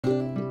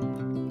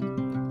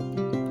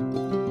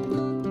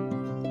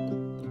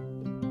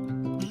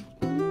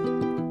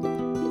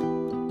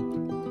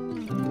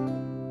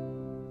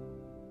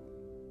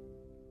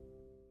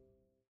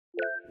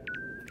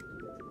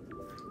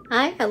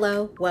Hi,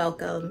 hello,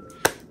 welcome.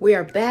 We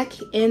are back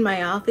in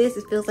my office.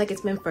 It feels like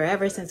it's been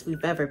forever since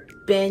we've ever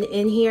been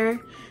in here.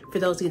 For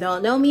those who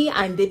don't know me,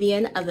 I'm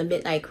Vivian of the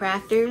Midnight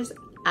Crafters.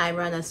 I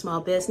run a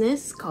small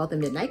business called the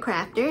Midnight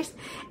Crafters.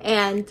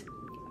 And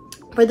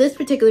for this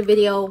particular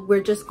video,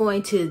 we're just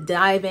going to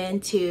dive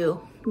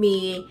into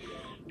me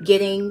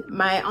getting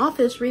my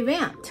office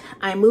revamped.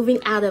 I'm moving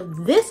out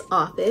of this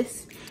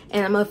office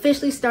and I'm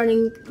officially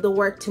starting the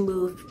work to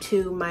move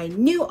to my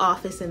new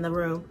office in the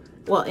room,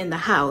 well, in the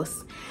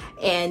house,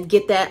 and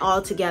get that all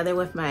together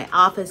with my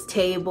office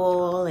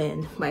table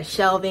and my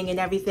shelving and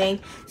everything.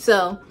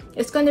 So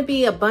it's going to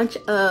be a bunch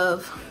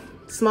of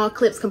small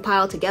clips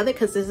compiled together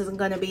because this isn't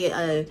going to be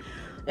an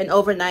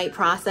overnight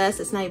process.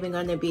 It's not even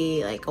going to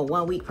be like a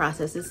 1 week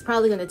process. It's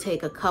probably going to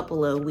take a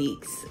couple of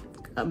weeks,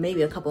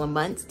 maybe a couple of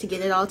months to get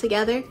it all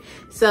together.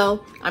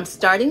 So I'm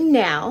starting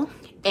now,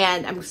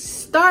 and I'm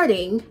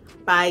starting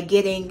by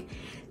getting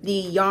the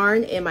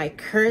yarn in my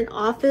current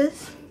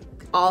office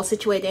all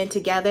situated in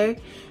together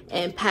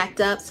and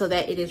packed up so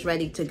that it is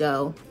ready to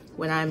go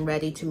when I'm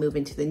ready to move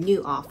into the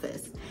new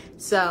office.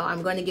 So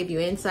I'm going to give you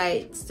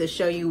insights to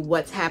show you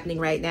what's happening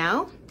right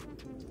now.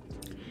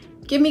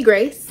 Give me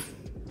grace,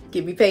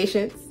 give me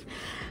patience.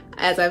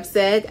 As I've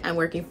said, I'm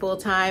working full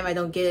time. I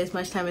don't get as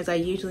much time as I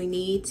usually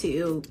need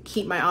to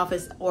keep my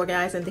office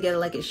organized and together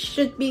like it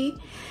should be.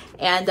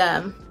 And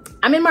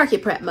I'm in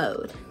market prep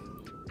mode.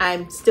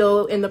 I'm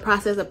still in the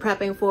process of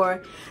prepping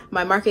for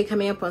my market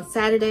coming up on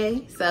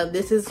Saturday. So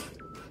this is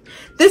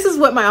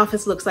what my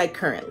office looks like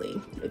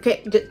currently.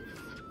 Okay, just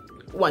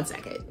 1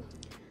 second.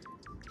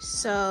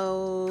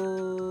 So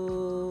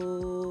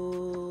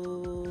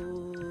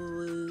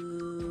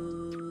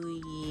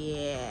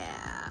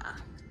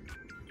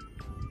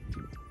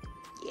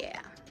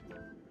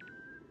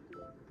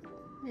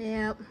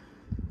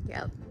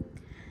Yep.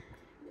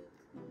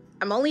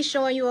 I'm only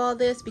showing you all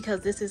this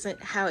because this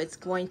isn't how it's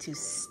going to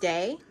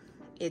stay.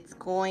 It's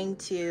going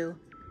to,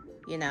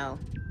 you know,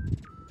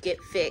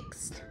 get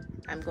fixed.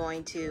 I'm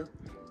going to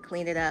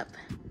clean it up.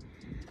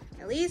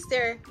 At least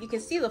there, you can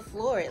see the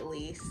floor at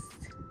least.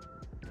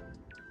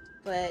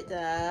 But,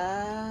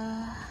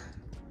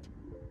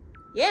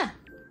 yeah,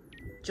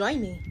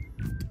 join me.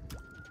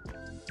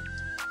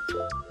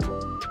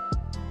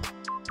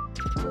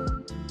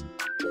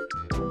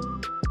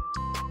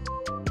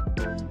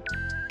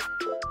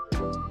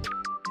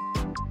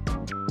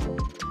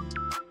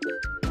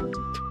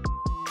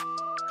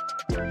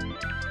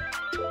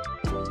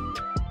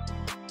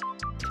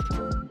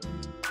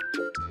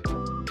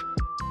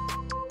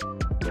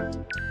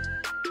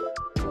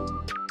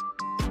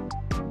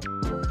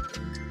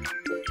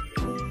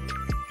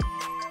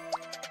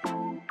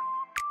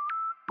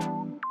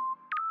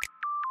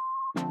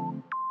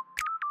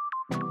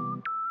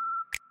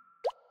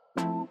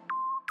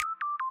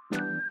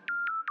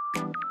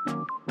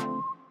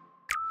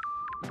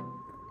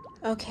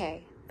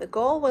 Okay, the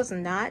goal was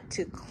not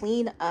to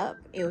clean up,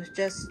 it was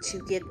just to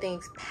get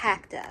things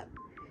packed up.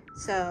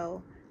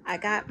 So I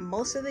got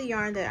most of the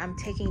yarn that I'm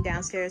taking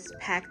downstairs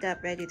packed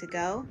up, ready to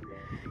go.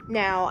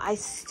 Now I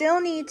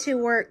still need to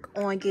work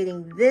on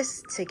getting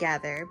this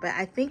together, but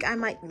I think I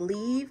might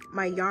leave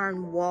my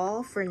yarn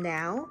wall for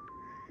now,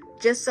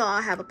 just so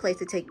I'll have a place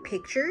to take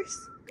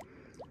pictures.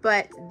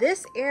 But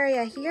this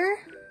area here,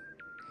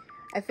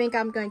 I think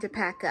I'm going to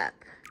pack up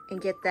and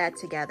get that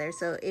together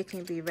so it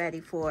can be ready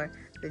for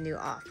the new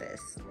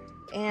office.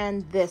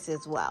 And this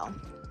as well.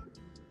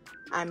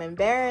 I'm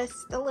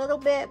embarrassed a little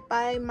bit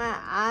by my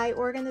eye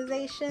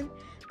organization,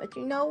 but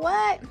you know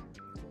what?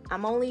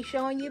 I'm only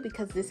showing you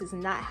because this is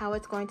not how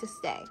it's going to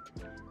stay.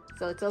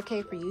 So it's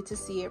okay for you to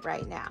see it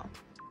right now.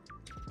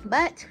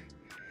 But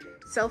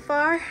so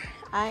far,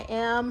 I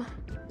am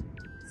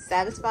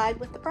satisfied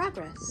with the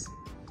progress.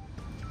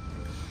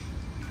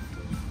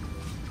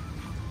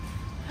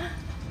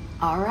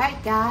 All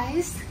right,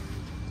 guys,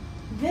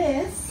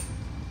 this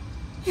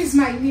is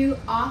my new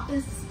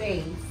office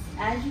space.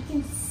 As you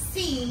can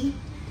see,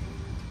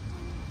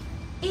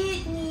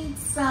 it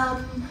needs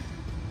some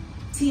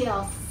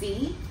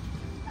TLC.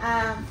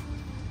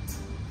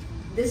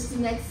 This is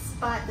the next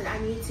spot that I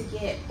need to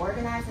get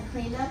organized and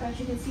cleaned up. As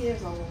you can see,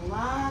 there's a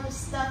lot of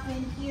stuff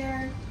in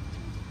here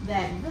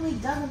that really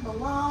doesn't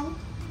belong.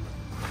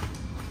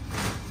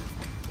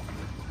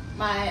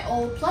 My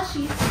old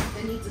plushies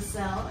that need to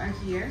sell are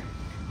here.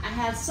 I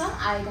have some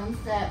items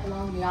that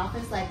belong in the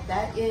office, like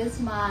that is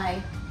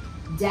my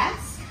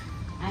desk.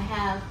 I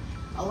have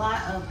a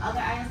lot of other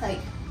items like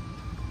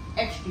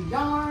extra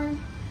yarn.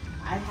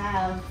 I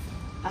have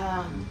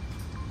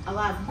a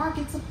lot of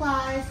market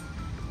supplies.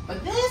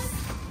 But this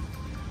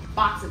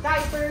box of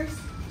diapers,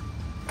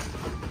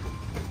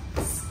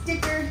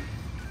 sticker,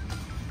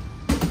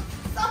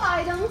 some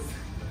items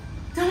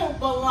don't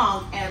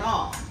belong at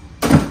all.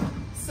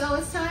 So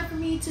it's time for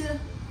me to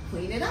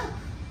clean it up.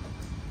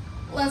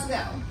 Let's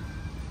go.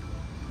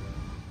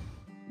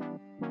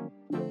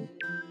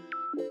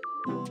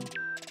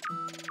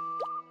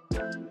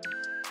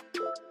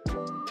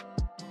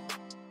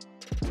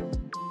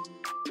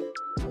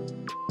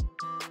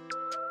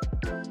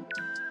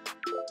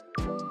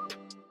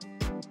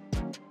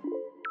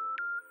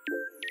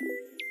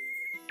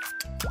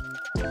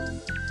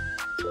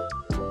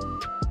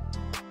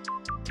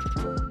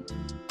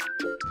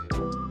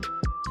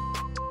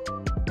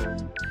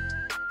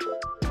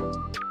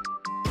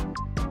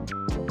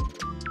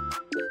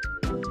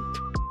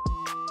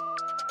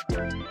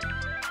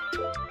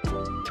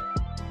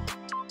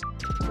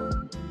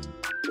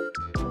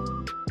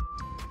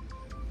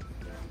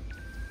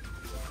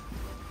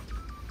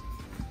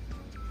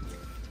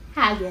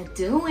 How you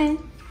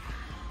doing?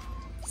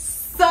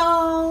 So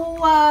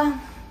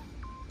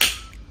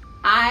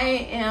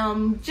I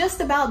am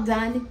just about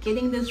done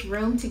getting this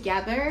room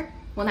together.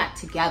 Well, not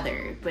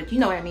together, but you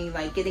know what I mean,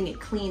 like getting it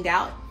cleaned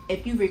out.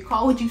 If you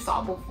recall what you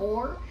saw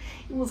before,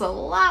 it was a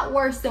lot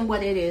worse than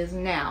what it is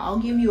now. I'll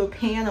give you a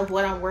pan of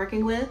what I'm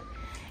working with,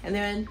 and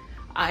then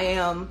I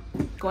am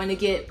going to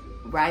get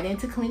right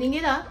into cleaning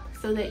it up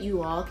so that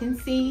you all can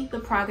see the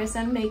progress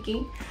I'm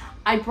making.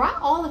 I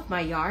brought all of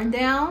my yarn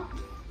down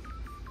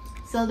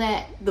so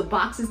that the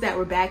boxes that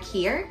were back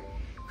here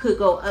could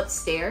go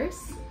upstairs.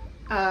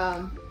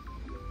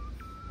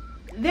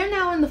 They're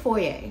now in the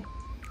foyer.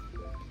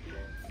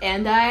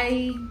 And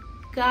I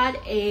got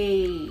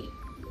a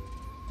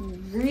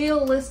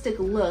realistic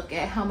look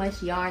at how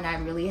much yarn I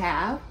really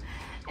have.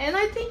 And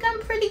I think I'm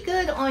pretty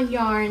good on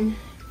yarn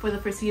for the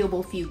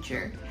foreseeable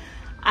future.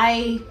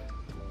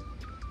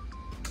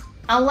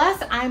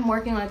 Unless I'm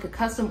working like a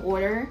custom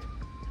order,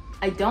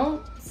 I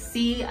don't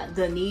see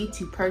the need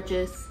to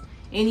purchase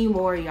any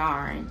more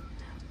yarn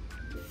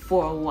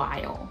for a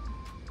while.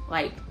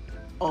 Like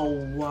a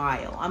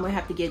while. I'm gonna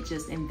have to get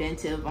just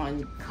inventive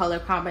on color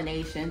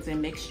combinations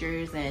and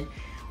mixtures, and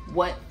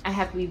what I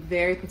have to be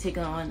very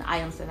particular on the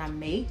items that I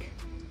make.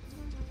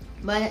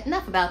 But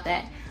enough about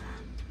that.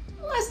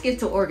 Let's get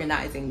to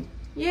organizing.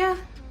 Yeah.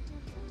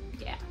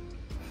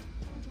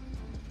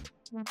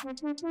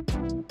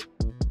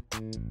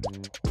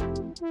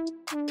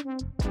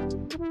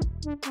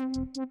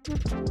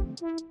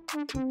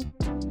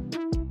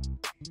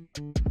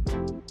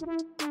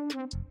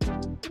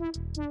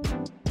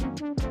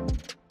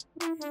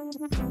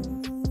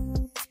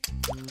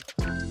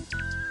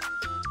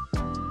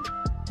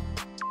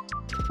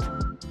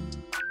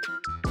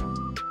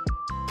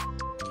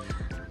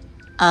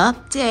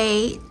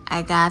 Update,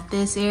 I got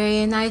this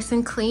area nice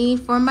and clean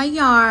for my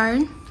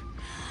yarn.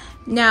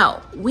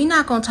 Now, we're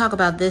not gonna talk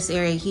about this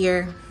area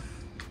here.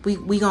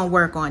 We gonna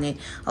work on it.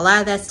 A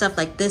lot of that stuff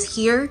like this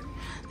here,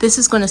 this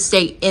is gonna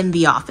stay in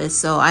the office,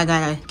 so I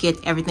gotta get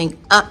everything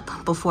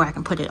up before I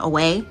can put it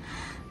away.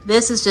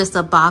 This is just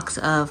a box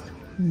of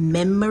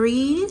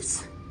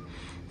memories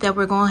that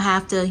we're gonna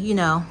have to, you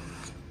know,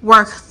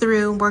 work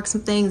through, work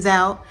some things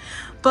out.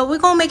 But we're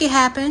gonna make it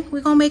happen.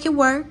 We're gonna make it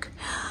work.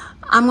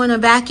 I'm gonna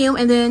vacuum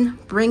and then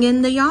bring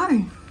in the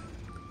yarn.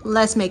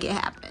 Let's make it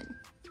happen.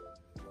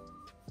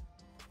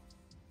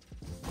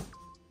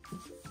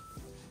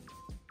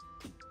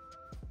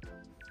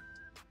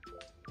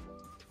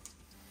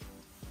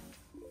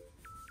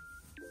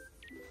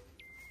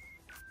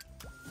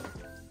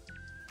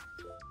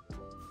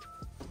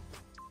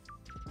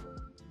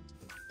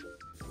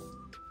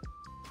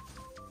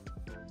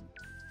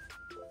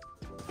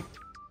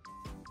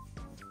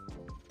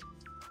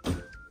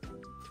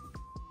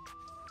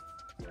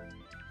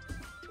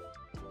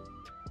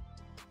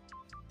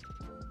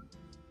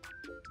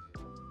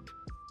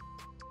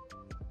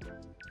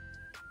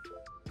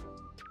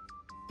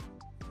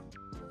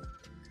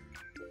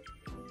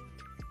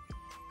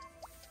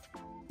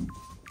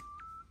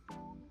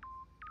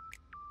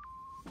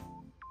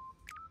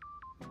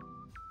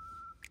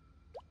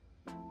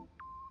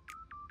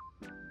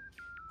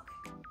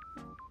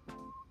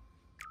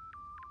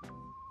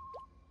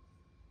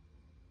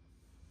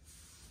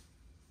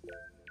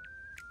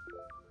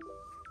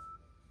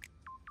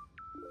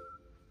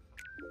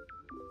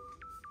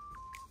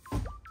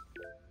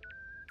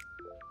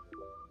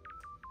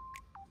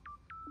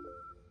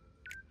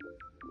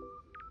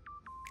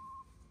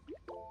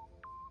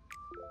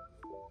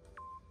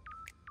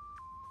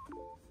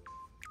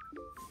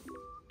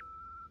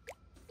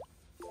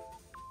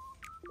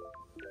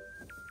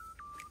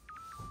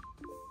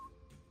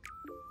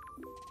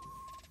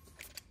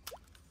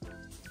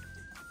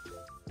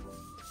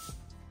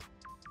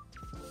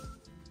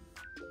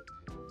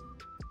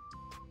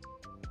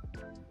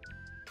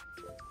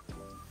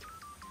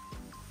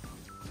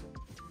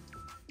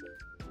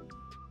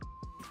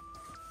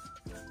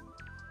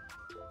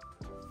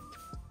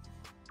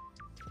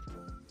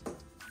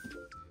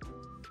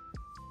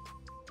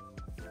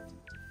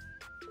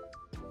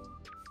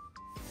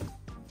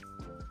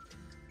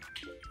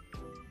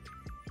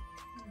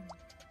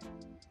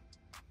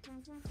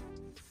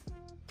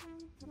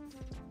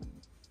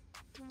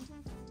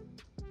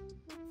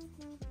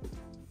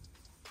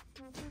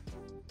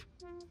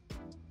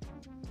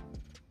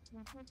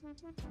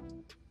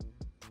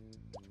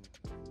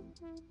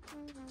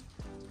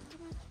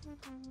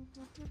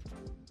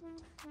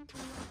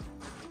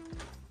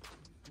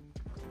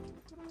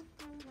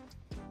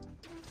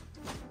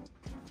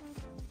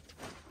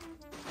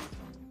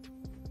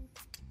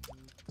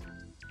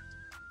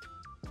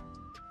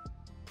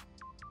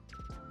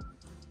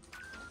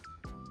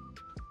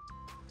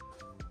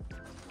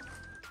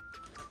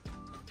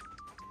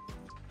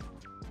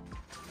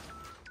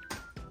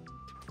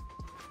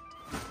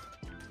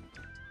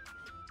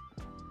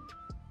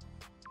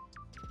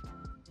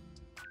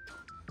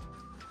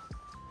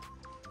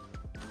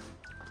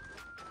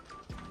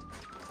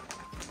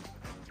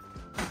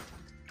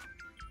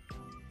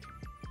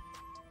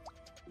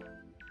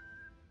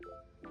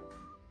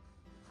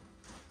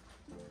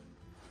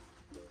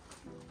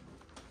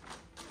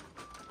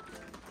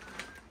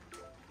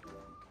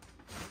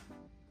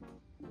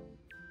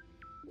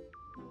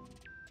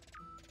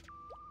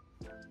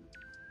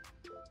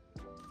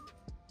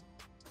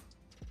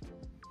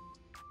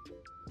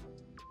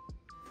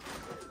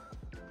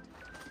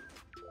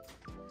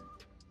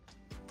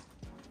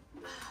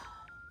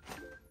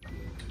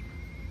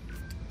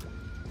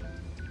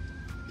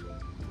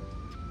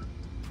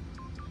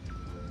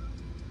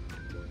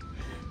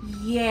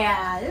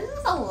 Yeah, this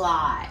is a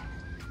lot.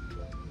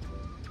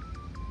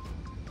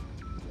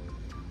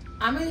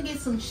 I'm gonna get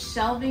some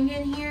shelving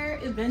in here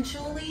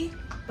eventually,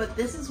 but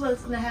this is what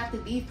it's gonna have to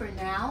be for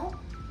now.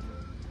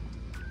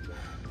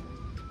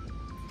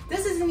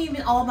 This isn't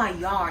even all my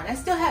yarn. I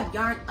still have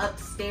yarn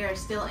upstairs,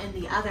 still in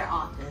the other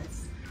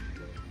office.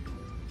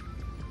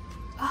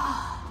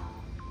 Oh,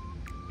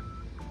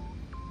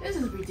 this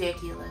is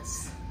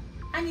ridiculous.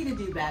 I need to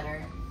do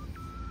better.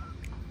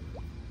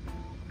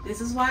 This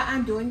is why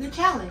I'm doing the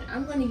challenge.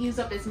 I'm going to use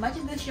up as much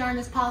of this yarn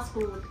as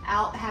possible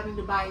without having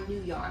to buy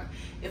new yarn.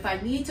 If I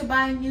need to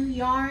buy new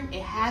yarn,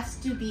 it has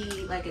to be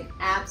like an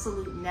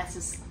absolute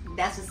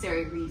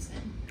necessary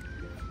reason.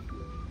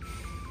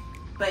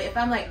 But if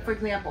I'm like, for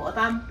example, if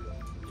I'm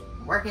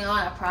working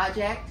on a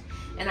project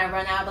and I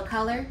run out of a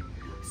color,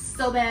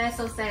 so bad,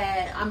 so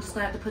sad, I'm just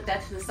gonna have to put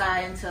that to the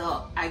side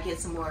until I get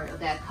some more of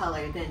that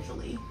color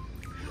eventually.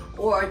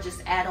 Or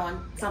just add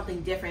on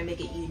something different, make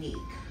it unique.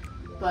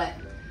 But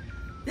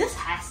this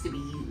has to be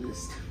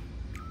used.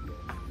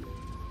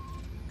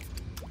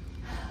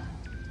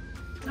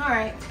 All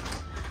right,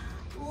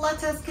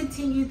 let us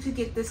continue to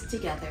get this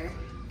together.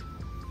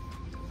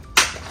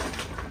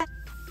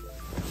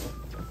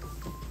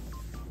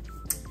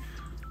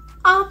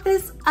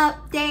 Office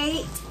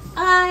update.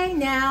 I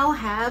now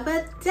have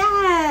a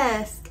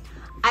desk.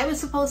 I was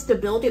supposed to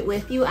build it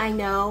with you. I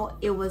know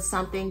it was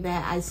something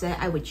that I said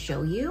I would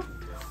show you,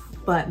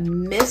 but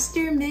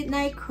Mr.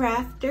 Midnight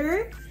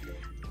Crafter,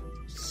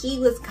 he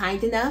was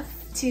kind enough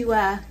to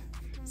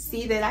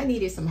see that I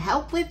needed some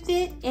help with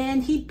it,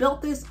 and he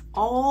built this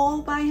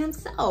all by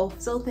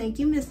himself. So thank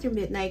you, Mr.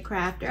 Midnight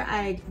Crafter.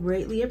 I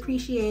greatly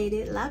appreciate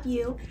it. Love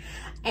you.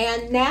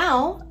 And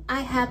now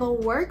I have a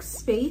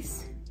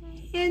workspace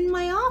in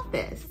my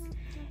office.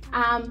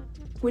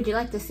 Would you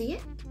like to see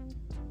it?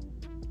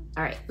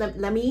 All right,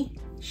 let me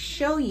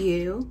show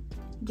you,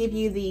 give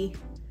you the,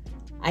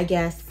 I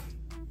guess,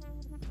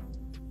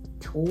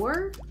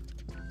 tour.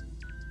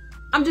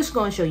 I'm just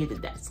gonna show you the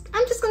desk.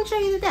 I'm just gonna show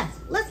you the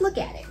desk. Let's look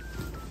at it.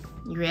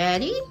 You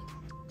ready?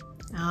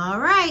 All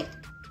right,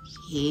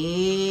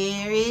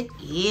 here it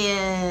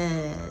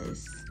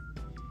is.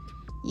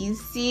 You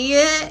see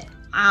it?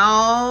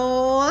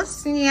 Oh,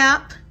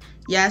 snap.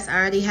 Yes, I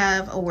already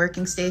have a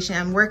working station.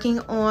 I'm working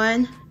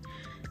on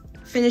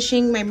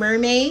finishing my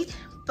mermaid,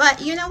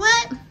 but you know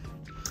what?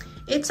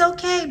 It's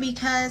okay,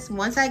 because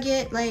once I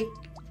get like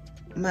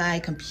my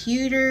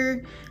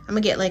computer, I'm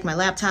gonna get like my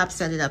laptop,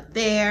 set it up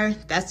there.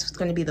 That's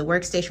gonna be the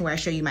workstation where I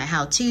show you my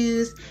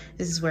how-tos.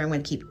 This is where I'm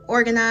gonna keep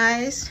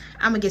organized.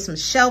 I'm gonna get some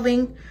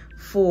shelving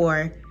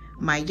for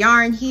my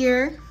yarn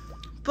here,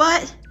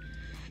 but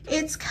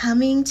it's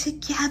coming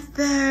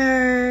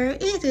together.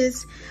 It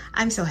is,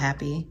 I'm so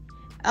happy.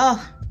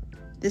 Oh,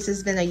 this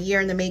has been a year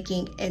in the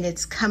making, and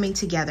it's coming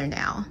together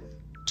now.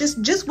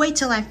 Just wait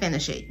till I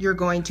finish it. You're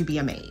going to be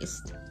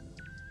amazed.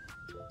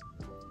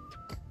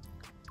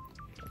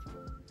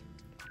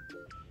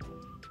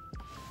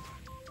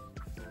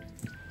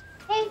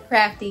 Hey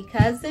crafty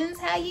cousins,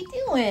 how you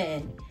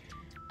doing?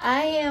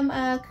 I am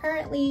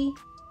currently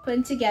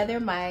putting together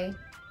my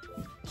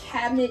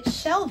cabinet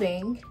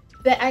shelving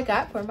that I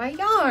got for my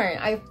yarn.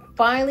 I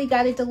finally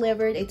got it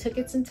delivered. It took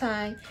it some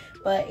time,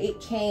 but it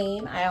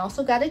came. I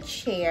also got a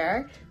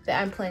chair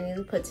that I'm planning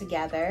to put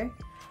together.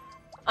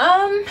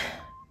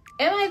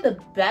 Am I the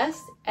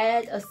best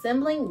at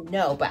assembling?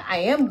 No, but I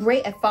am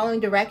great at following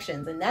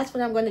directions, and that's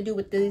what I'm going to do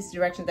with these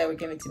directions that were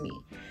given to me.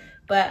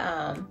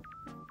 But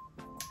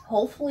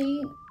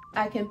hopefully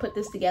I can put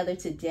this together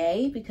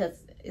today, because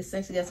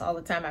essentially that's all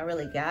the time I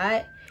really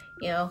got.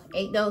 You know,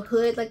 ain't no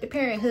hood like the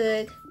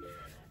parenthood.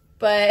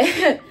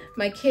 But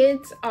my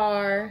kids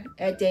are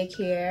at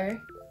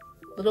daycare.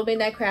 Little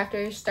Midnight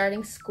Crafters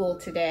starting school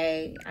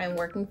today. I'm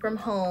working from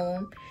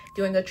home,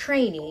 doing a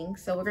training.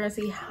 So we're gonna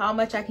see how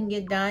much I can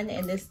get done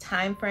in this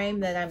time frame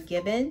that I'm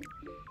given.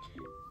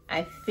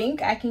 I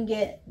think I can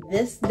get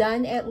this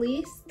done at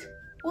least.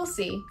 We'll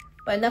see.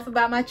 But enough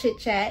about my chit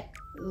chat.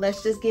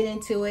 Let's just get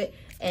into it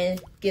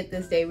and get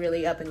this day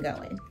really up and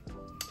going.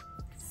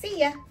 See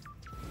ya.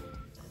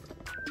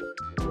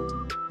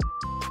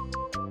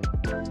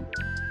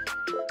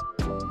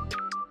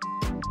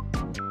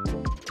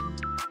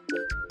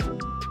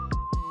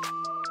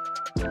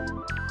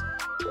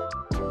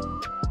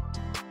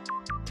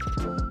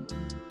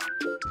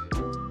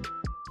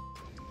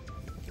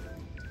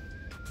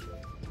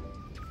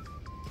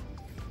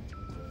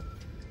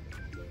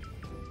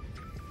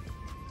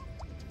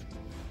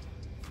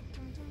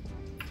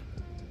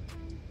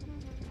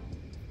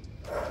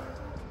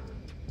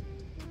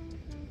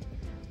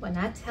 When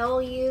I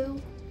tell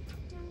you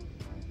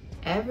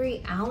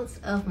every ounce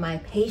of my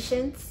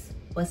patience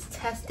was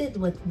tested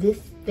with this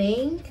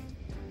thing,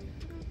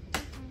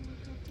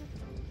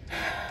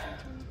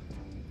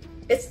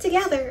 it's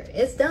together,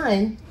 it's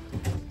done,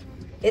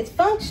 it's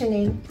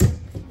functioning,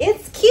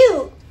 it's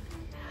cute.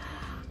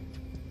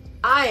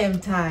 I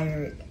am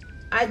tired.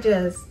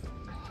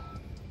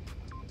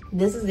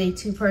 This is a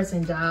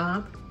two-person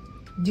job.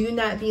 Do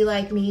not be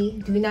like me.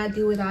 Do not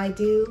do what I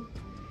do.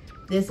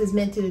 This is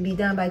meant to be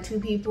done by 2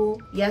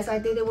 people. Yes, I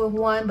did it with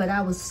 1, but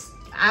I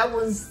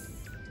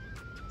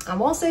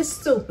won't say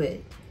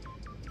stupid,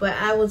 but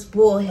I was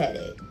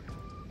bullheaded.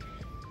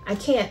 I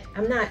can't,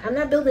 I'm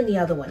not building the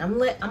other one. I'm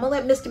gonna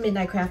let Mr.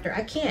 Midnight Crafter,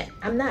 I can't,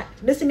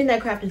 Mr.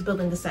 Midnight Crafter is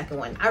building the second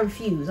one. I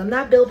refuse, I'm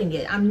not building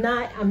it. I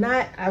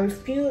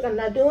refuse, I'm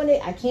not doing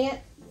it, I can't.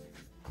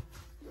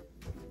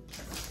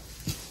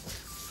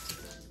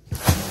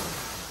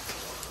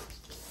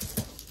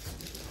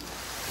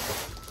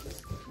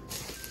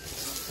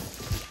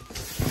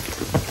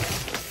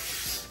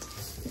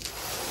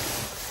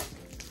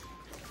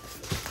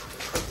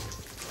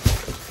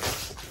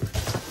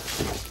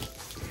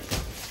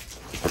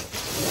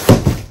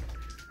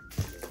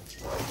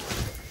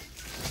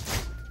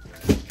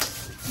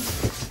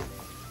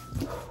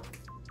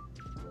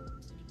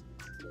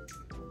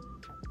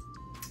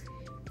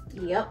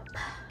 Yep.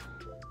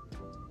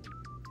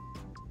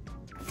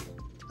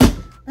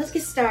 Let's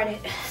get started.